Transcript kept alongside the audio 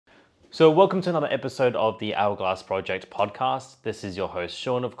So, welcome to another episode of the Hourglass Project podcast. This is your host,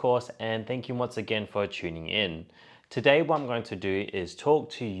 Sean, of course, and thank you once again for tuning in. Today, what I'm going to do is talk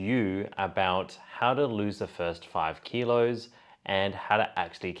to you about how to lose the first 5 kilos and how to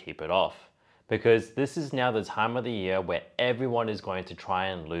actually keep it off. Because this is now the time of the year where everyone is going to try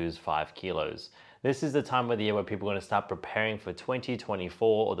and lose 5 kilos. This is the time of the year where people are going to start preparing for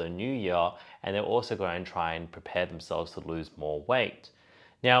 2024 or the new year, and they're also going to try and prepare themselves to lose more weight.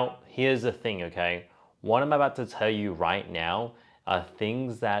 Now, here's the thing, okay? What I'm about to tell you right now are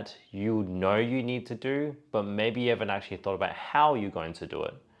things that you know you need to do, but maybe you haven't actually thought about how you're going to do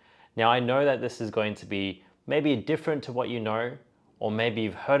it. Now, I know that this is going to be maybe different to what you know, or maybe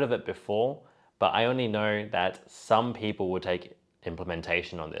you've heard of it before, but I only know that some people will take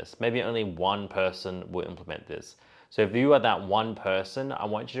implementation on this. Maybe only one person will implement this. So if you are that one person, I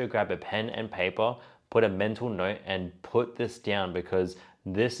want you to grab a pen and paper, put a mental note, and put this down because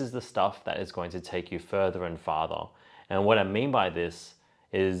this is the stuff that is going to take you further and farther. And what I mean by this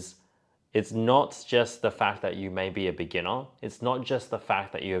is it's not just the fact that you may be a beginner. It's not just the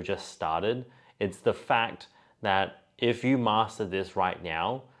fact that you have just started. It's the fact that if you master this right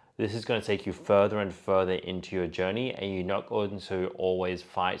now, this is going to take you further and further into your journey, and you're not going to always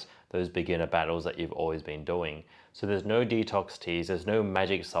fight those beginner battles that you've always been doing. So there's no detox teas, there's no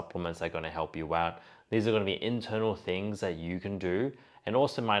magic supplements that are going to help you out. These are going to be internal things that you can do, and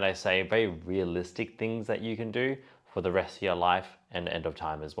also, might I say, very realistic things that you can do for the rest of your life and end of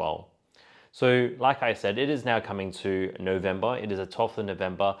time as well. So like I said, it is now coming to November. It is the 12th of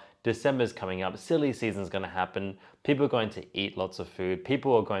November. December's coming up. Silly season's going to happen. People are going to eat lots of food.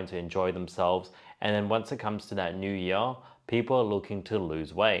 People are going to enjoy themselves. And then once it comes to that new year, people are looking to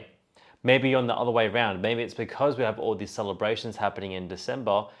lose weight. Maybe on the other way around. Maybe it's because we have all these celebrations happening in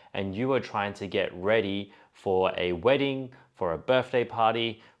December and you are trying to get ready for a wedding, for a birthday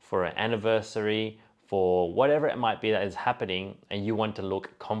party, for an anniversary, for whatever it might be that is happening, and you want to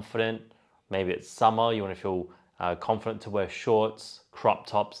look confident. Maybe it's summer, you want to feel confident to wear shorts, crop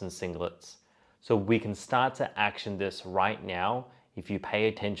tops, and singlets. So we can start to action this right now if you pay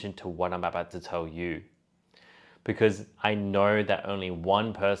attention to what I'm about to tell you. Because I know that only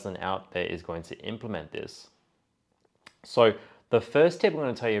one person out there is going to implement this. So the first tip I'm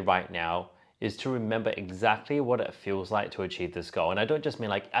going to tell you right now is to remember exactly what it feels like to achieve this goal. And I don't just mean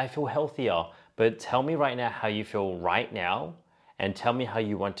like, I feel healthier, but tell me right now how you feel right now, and tell me how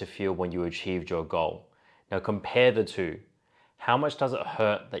you want to feel when you achieved your goal. Now compare the two. How much does it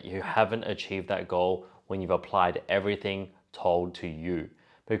hurt that you haven't achieved that goal when you've applied everything told to you?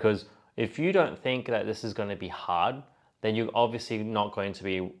 Because if you don't think that this is going to be hard, then you're obviously not going to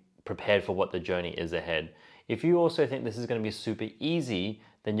be prepared for what the journey is ahead. If you also think this is going to be super easy,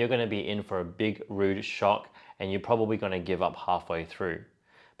 then you're going to be in for a big, rude shock, and you're probably going to give up halfway through.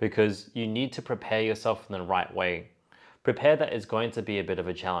 Because you need to prepare yourself in the right way. Prepare that it's going to be a bit of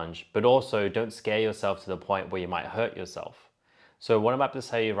a challenge, but also don't scare yourself to the point where you might hurt yourself. So what I'm about to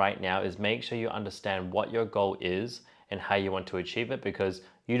tell you right now is make sure you understand what your goal is and how you want to achieve it, because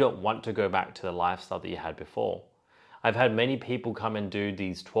you don't want to go back to the lifestyle that you had before. I've had many people come and do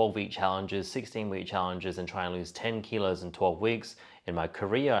these 12-week challenges, 16-week challenges, and try and lose 10 kilos in 12 weeks in my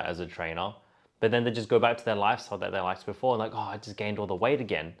career as a trainer. But then they just go back to their lifestyle that they liked before and like, oh, I just gained all the weight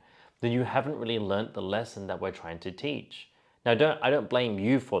again. Then you haven't really learnt the lesson that we're trying to teach. Now, I don't blame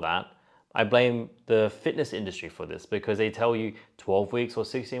you for that. I blame the fitness industry for this, because they tell you 12 weeks or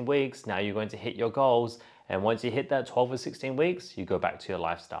 16 weeks, now you're going to hit your goals. And once you hit that 12 or 16 weeks, you go back to your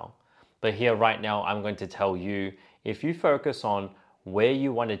lifestyle. But here right now, I'm going to tell you, if you focus on where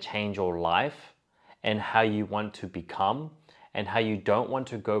you want to change your life and how you want to become and how you don't want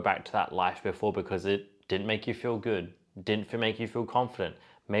to go back to that life before because it didn't make you feel good, didn't make you feel confident,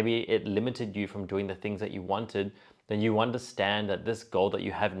 maybe it limited you from doing the things that you wanted, then you understand that this goal that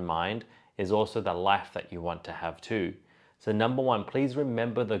you have in mind is also the life that you want to have too. So number one, please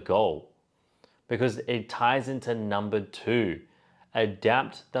remember the goal, because it ties into number two.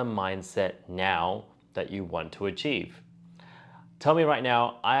 Adapt the mindset now that you want to achieve. Tell me right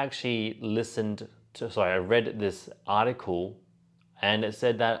now, I actually I read this article, and it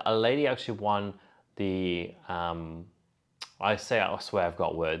said that a lady actually won the, I swear I've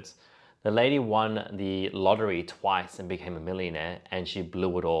got words. The lady won the lottery twice and became a millionaire, and she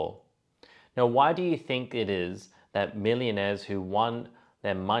blew it all. Now, why do you think it is that millionaires who won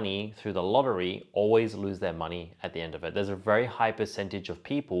their money through the lottery always lose their money at the end of it? There's a very high percentage of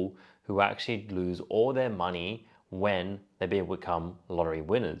people who actually lose all their money when they become lottery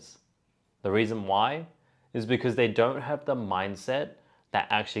winners. The reason why is because they don't have the mindset that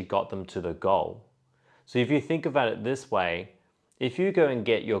actually got them to the goal. So if you think about it this way, If you go and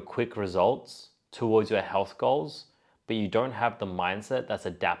get your quick results towards your health goals, but you don't have the mindset that's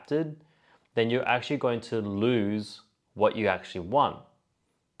adapted, then you're actually going to lose what you actually want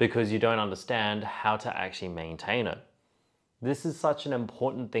because you don't understand how to actually maintain it. This is such an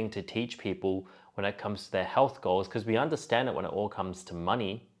important thing to teach people when it comes to their health goals, because we understand it when it all comes to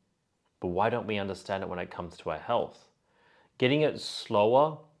money, but why don't we understand it when it comes to our health? Getting it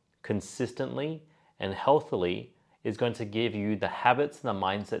slower, consistently, and healthily is going to give you the habits and the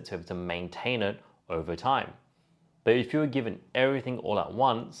mindset to have to maintain it over time. But if you were given everything all at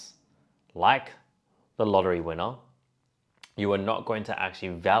once, like the lottery winner, you are not going to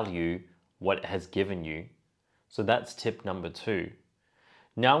actually value what it has given you. So that's tip number 2.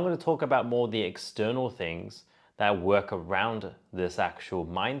 Now I'm going to talk about more the external things that work around this actual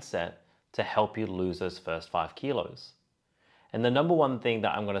mindset to help you lose those first 5 kilos. And the number one thing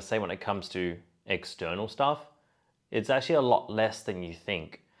that I'm going to say when it comes to external stuff, it's actually a lot less than you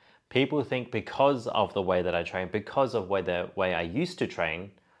think. People think because of the way that I train, because of the way I used to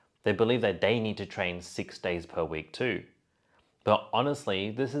train, they believe that they need to train 6 days per week too. But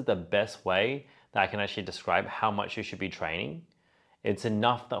honestly, this is the best way that I can actually describe how much you should be training. It's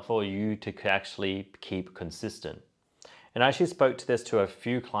enough that for you to actually keep consistent. And I actually spoke to this to a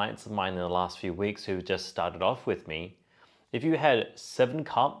few clients of mine in the last few weeks who just started off with me. If you had 7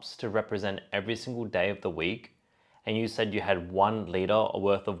 cups to represent every single day of the week, and you said you had 1 liter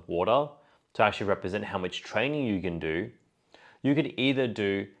worth of water to actually represent how much training you can do, you could either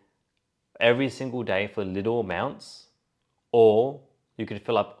do every single day for little amounts, or you could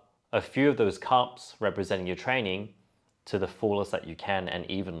fill up a few of those cups representing your training to the fullest that you can and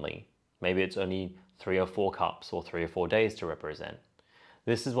evenly. Maybe it's only 3 or 4 cups or 3 or 4 days to represent.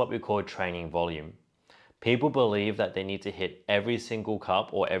 This is what we call training volume. People believe that they need to hit every single cup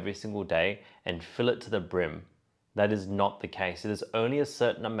or every single day and fill it to the brim. That is not the case. It is only a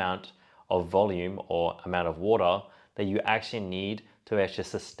certain amount of volume or amount of water that you actually need to actually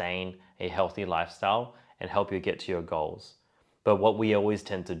sustain a healthy lifestyle and help you get to your goals. But what we always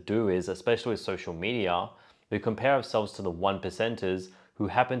tend to do is, especially with social media, we compare ourselves to the 1%ers who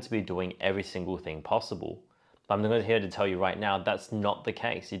happen to be doing every single thing possible. But I'm not here to tell you right now that's not the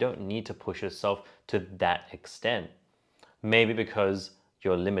case. You don't need to push yourself to that extent. Maybe because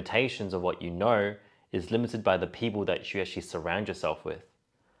your limitations of what you know is limited by the people that you actually surround yourself with.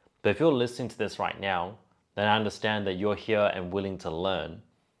 But if you're listening to this right now, then I understand that you're here and willing to learn.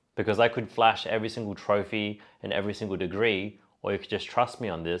 Because I could flash every single trophy and every single degree, or you could just trust me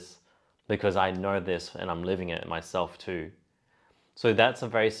on this because I know this and I'm living it myself too. So that's a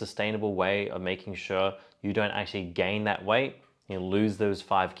very sustainable way of making sure you don't actually gain that weight, you lose those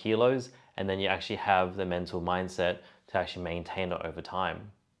 5 kilos, and then you actually have the mental mindset to actually maintain it over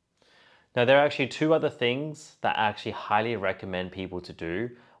time. Now, there are actually 2 other things that I actually highly recommend people to do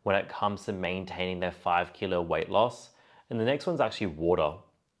when it comes to maintaining their 5 kilo weight loss. And the next one's actually water.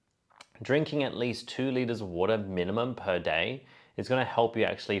 Drinking at least 2 liters of water minimum per day is going to help you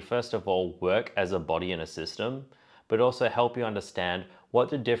actually, first of all, work as a body and a system, but also help you understand what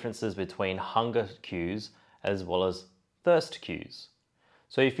the difference is between hunger cues as well as thirst cues.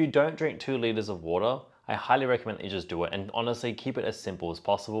 So if you don't drink 2 liters of water, I highly recommend that you just do it. And honestly, keep it as simple as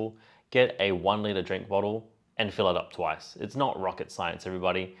possible. Get a 1 liter drink bottle and fill it up twice. It's not rocket science,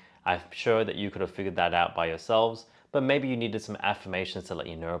 everybody. I'm sure that you could have figured that out by yourselves, but maybe you needed some affirmations to let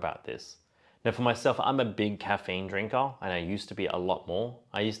you know about this. Now for myself, I'm a big caffeine drinker, and I used to be a lot more.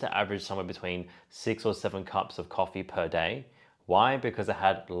 I used to average somewhere between 6 or 7 cups of coffee per day. Why? Because I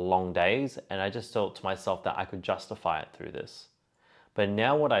had long days, and I just thought to myself that I could justify it through this. But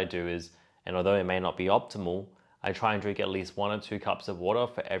now what I do is, and although it may not be optimal, I try and drink at least 1 or 2 cups of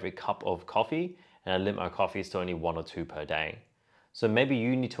water for every cup of coffee, and I limit my coffees to only 1 or 2 per day. So maybe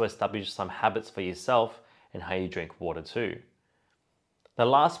you need to establish some habits for yourself and how you drink water too. The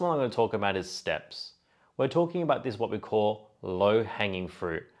last one I'm going to talk about is steps. We're talking about this what we call low-hanging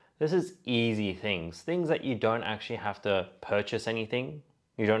fruit. This is easy things that you don't actually have to purchase anything.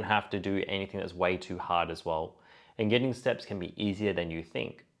 You don't have to do anything that's way too hard as well. And getting steps can be easier than you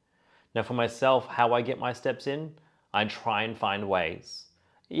think. Now for myself, how I get my steps in, I try and find ways.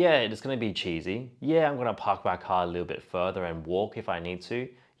 Yeah, it's going to be cheesy. Yeah, I'm going to park my car a little bit further and walk if I need to.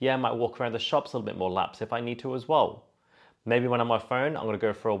 Yeah, I might walk around the shops a little bit more laps if I need to as well. Maybe when I'm on my phone, I'm going to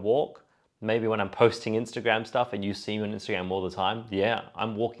go for a walk. Maybe when I'm posting Instagram stuff and you see me on Instagram all the time, yeah,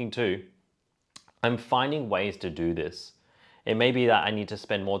 I'm walking too. I'm finding ways to do this. It may be that I need to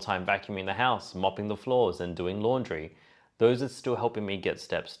spend more time vacuuming the house, mopping the floors and doing laundry. Those are still helping me get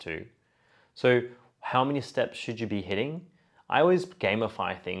steps too. So how many steps should you be hitting? I always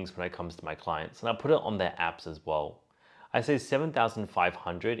gamify things when it comes to my clients, and I put it on their apps as well. I say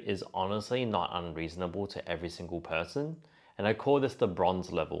 7,500 is honestly not unreasonable to every single person, and I call this the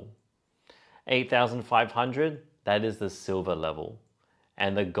bronze level. 8,500, that is the silver level,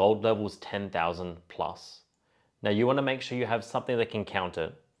 and the gold level is 10,000 plus. Now you want to make sure you have something that can count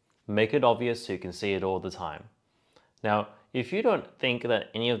it. Make it obvious so you can see it all the time. Now, if you don't think that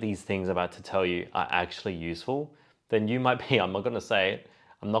any of these things I'm about to tell you are actually useful, then you might be, I'm not going to say it,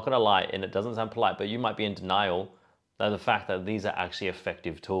 I'm not going to lie, and it doesn't sound polite, but you might be in denial that the fact that these are actually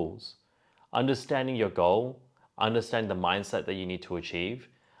effective tools. Understanding your goal, understanding the mindset that you need to achieve,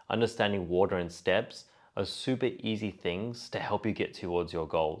 understanding water and steps are super easy things to help you get towards your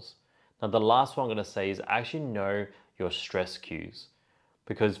goals. Now, the last one I'm going to say is actually know your stress cues.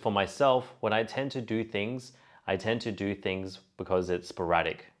 Because for myself, when I tend to do things, I tend to do things because it's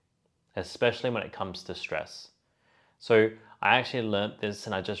sporadic, especially when it comes to stress. So I actually learned this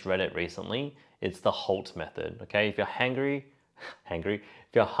and I just read it recently. It's the HALT method, okay? If you're if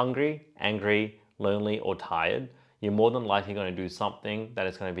you're hungry, angry, lonely, or tired, you're more than likely going to do something that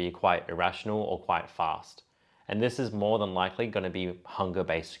is going to be quite irrational or quite fast. And this is more than likely going to be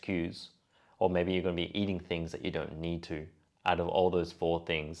hunger-based cues. Or maybe you're going to be eating things that you don't need to out of all those four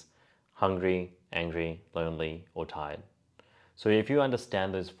things: hungry, angry, lonely, or tired. So if you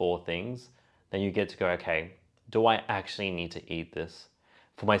understand those four things, then you get to go, okay, do I actually need to eat this?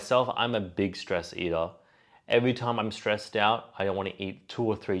 For myself, I'm a big stress eater. Every time I'm stressed out, I want to eat 2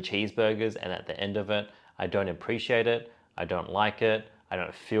 or 3 cheeseburgers, and at the end of it, I don't appreciate it, I don't like it, I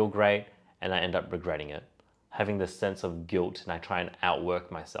don't feel great, and I end up regretting it, having this sense of guilt, and I try and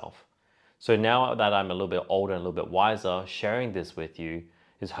outwork myself. So now that I'm a little bit older and a little bit wiser, sharing this with you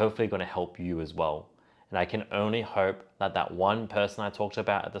is hopefully going to help you as well. And I can only hope that that one person I talked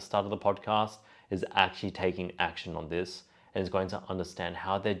about at the start of the podcast is actually taking action on this and is going to understand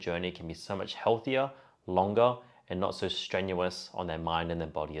how their journey can be so much healthier, longer, and not so strenuous on their mind and their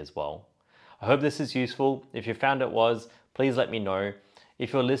body as well. I hope this is useful. If you found it was, please let me know.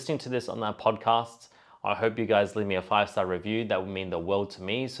 If you're listening to this on our podcasts, I hope you guys leave me a 5-star review. That would mean the world to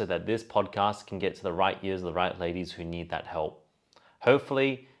me so that this podcast can get to the right ears of the right ladies who need that help.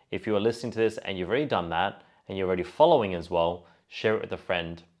 Hopefully, if you are listening to this and you've already done that and you're already following as well, share it with a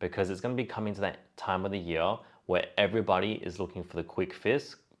friend, because it's going to be coming to that time of the year where everybody is looking for the quick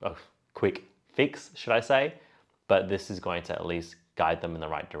fix, should I say? But this is going to at least guide them in the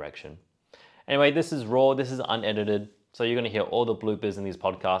right direction. Anyway, this is raw, this is unedited, so you're going to hear all the bloopers in these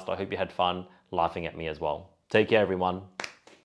podcasts. I hope you had fun laughing at me as well. Take care, everyone.